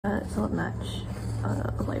so it match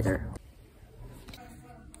a lighter.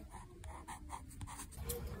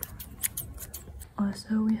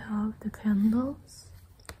 Also, we have the candles.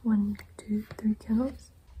 1, 2, 3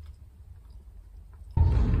 candles.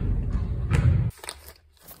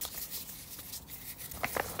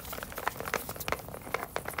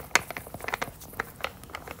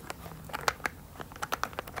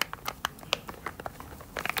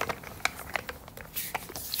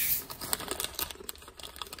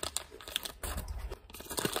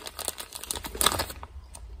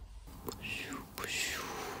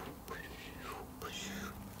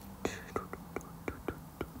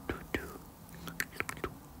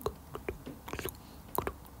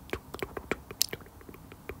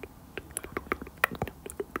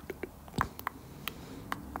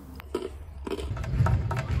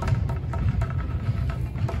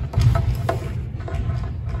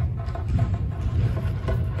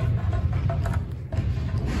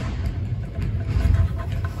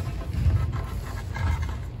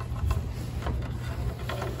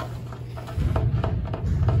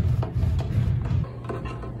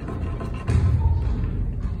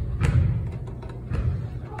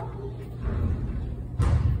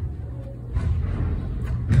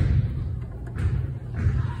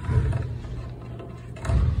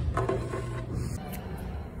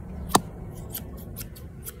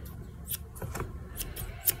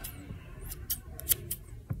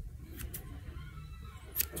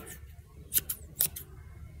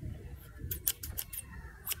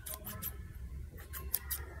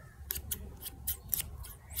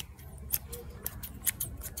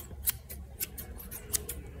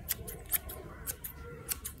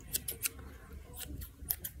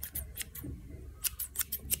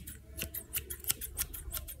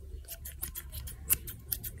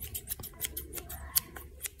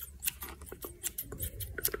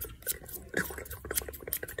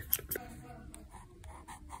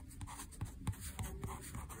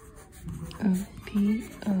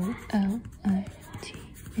 Politan-F-L-O-W-E-R-S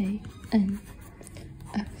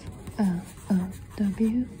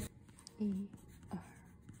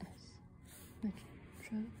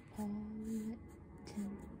Metropolitan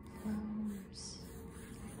Flowers.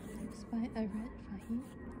 Text by Everett Fahey.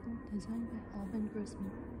 Designed by Alvin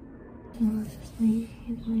Grossman. Mostly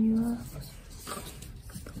when you up.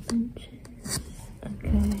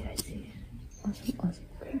 Okay, I see. Awesome.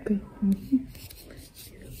 Great.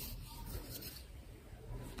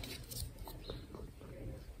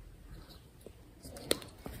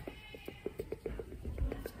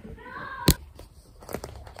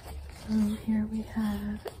 So here we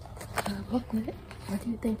have a booklet. What do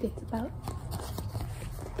you think it's about?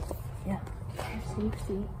 Yeah,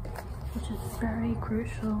 safety, which is very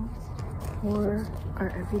crucial for our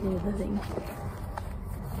everyday living.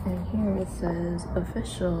 And here it says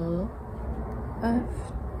official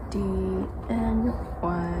FDNY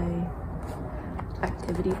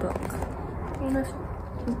activity book. And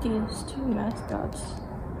with these two mascots,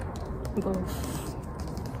 both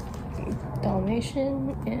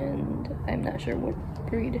Dalmatian and I'm not sure what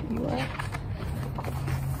breed you are.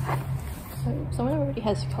 So someone already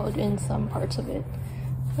has colored in some parts of it,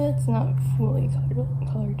 but it's not fully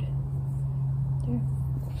colored. There.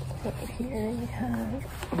 So here we have.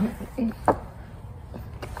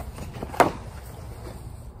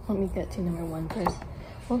 Let me get to number 1 first.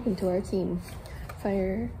 Welcome to our team.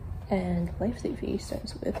 Fire and life safety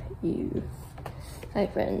starts with you. Hi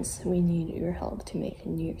friends, we need your help to make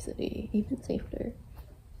New York City even safer.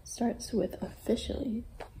 Starts with officially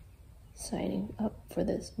signing up for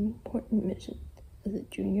this important mission as a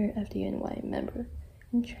junior FDNY member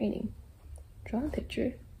in training. Draw a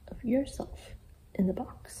picture of yourself in the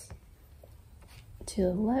box to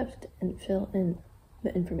the left and fill in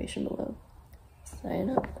the information below. Sign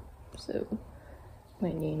up. So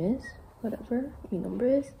my name is whatever, my number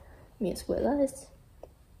is, mi escuela es,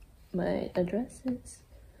 my address is,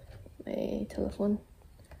 my telephone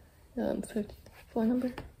phone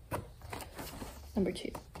number. Number 2.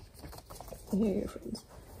 Here are your friends.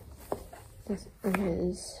 This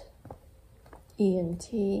is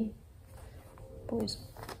EMT, police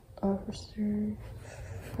officer,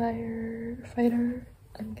 firefighter,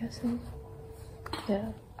 I'm guessing.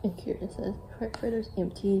 Yeah, and here it says firefighters,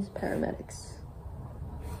 EMTs, paramedics.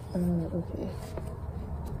 Okay.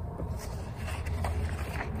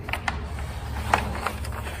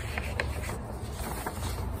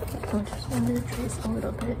 I just wanted to trace a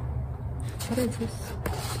little bit. What is this?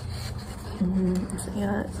 So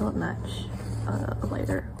yeah, it's a match a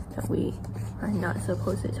lighter that we are not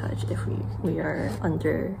supposed to touch if we are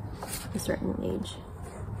under a certain age.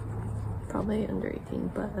 Probably under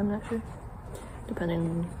 18, but I'm not sure.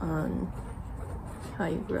 depending on how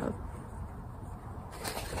you grew up.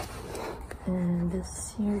 And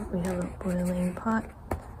this here, we have a boiling pot.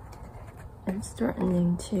 It's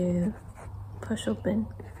threatening to push open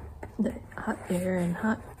the hot air and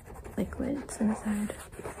hot liquids inside.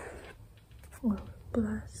 Well,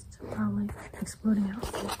 blast, probably exploding out.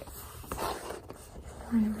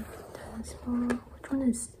 I have a tennis ball. Which one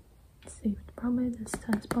is safe? Probably this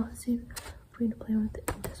tennis ball is safe for you to play with.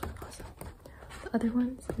 And this one also. The other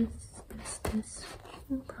ones, this.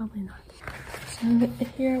 Probably not. So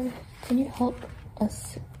here, can you help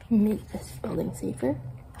us make this building safer?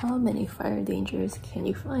 How many fire dangers can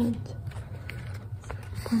you find?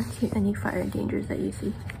 Point to any fire dangers that you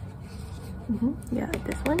see. Yeah,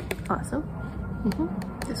 this one. Awesome.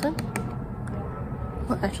 This one.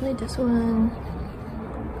 Well, actually, this one,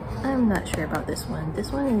 I'm not sure about this one.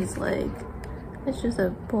 This one is like, it's just a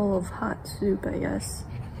bowl of hot soup, I guess,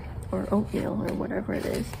 or oatmeal or whatever it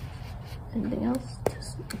is. Anything else?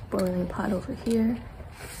 Just boiling pot over here.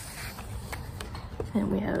 And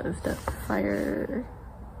we have the fire,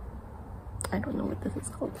 I don't know what this is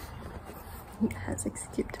called. It has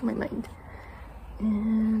escaped my mind.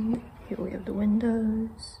 And here we have the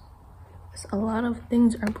windows. So a lot of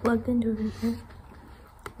things are plugged into over here.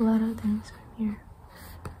 A lot of things from here.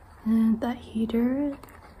 And that heater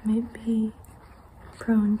may be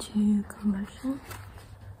prone to combustion.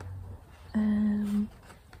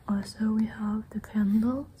 Also we have the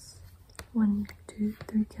candles. 1, 2,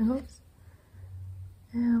 3 candles.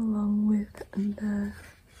 And along with the,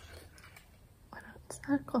 what's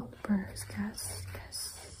that called? Burners, gas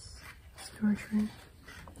storage room.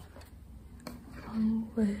 Along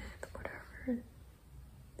with whatever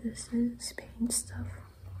this is, paint stuff.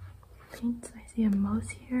 Paints. I see a mouse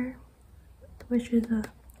here, which is a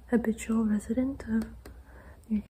habitual resident of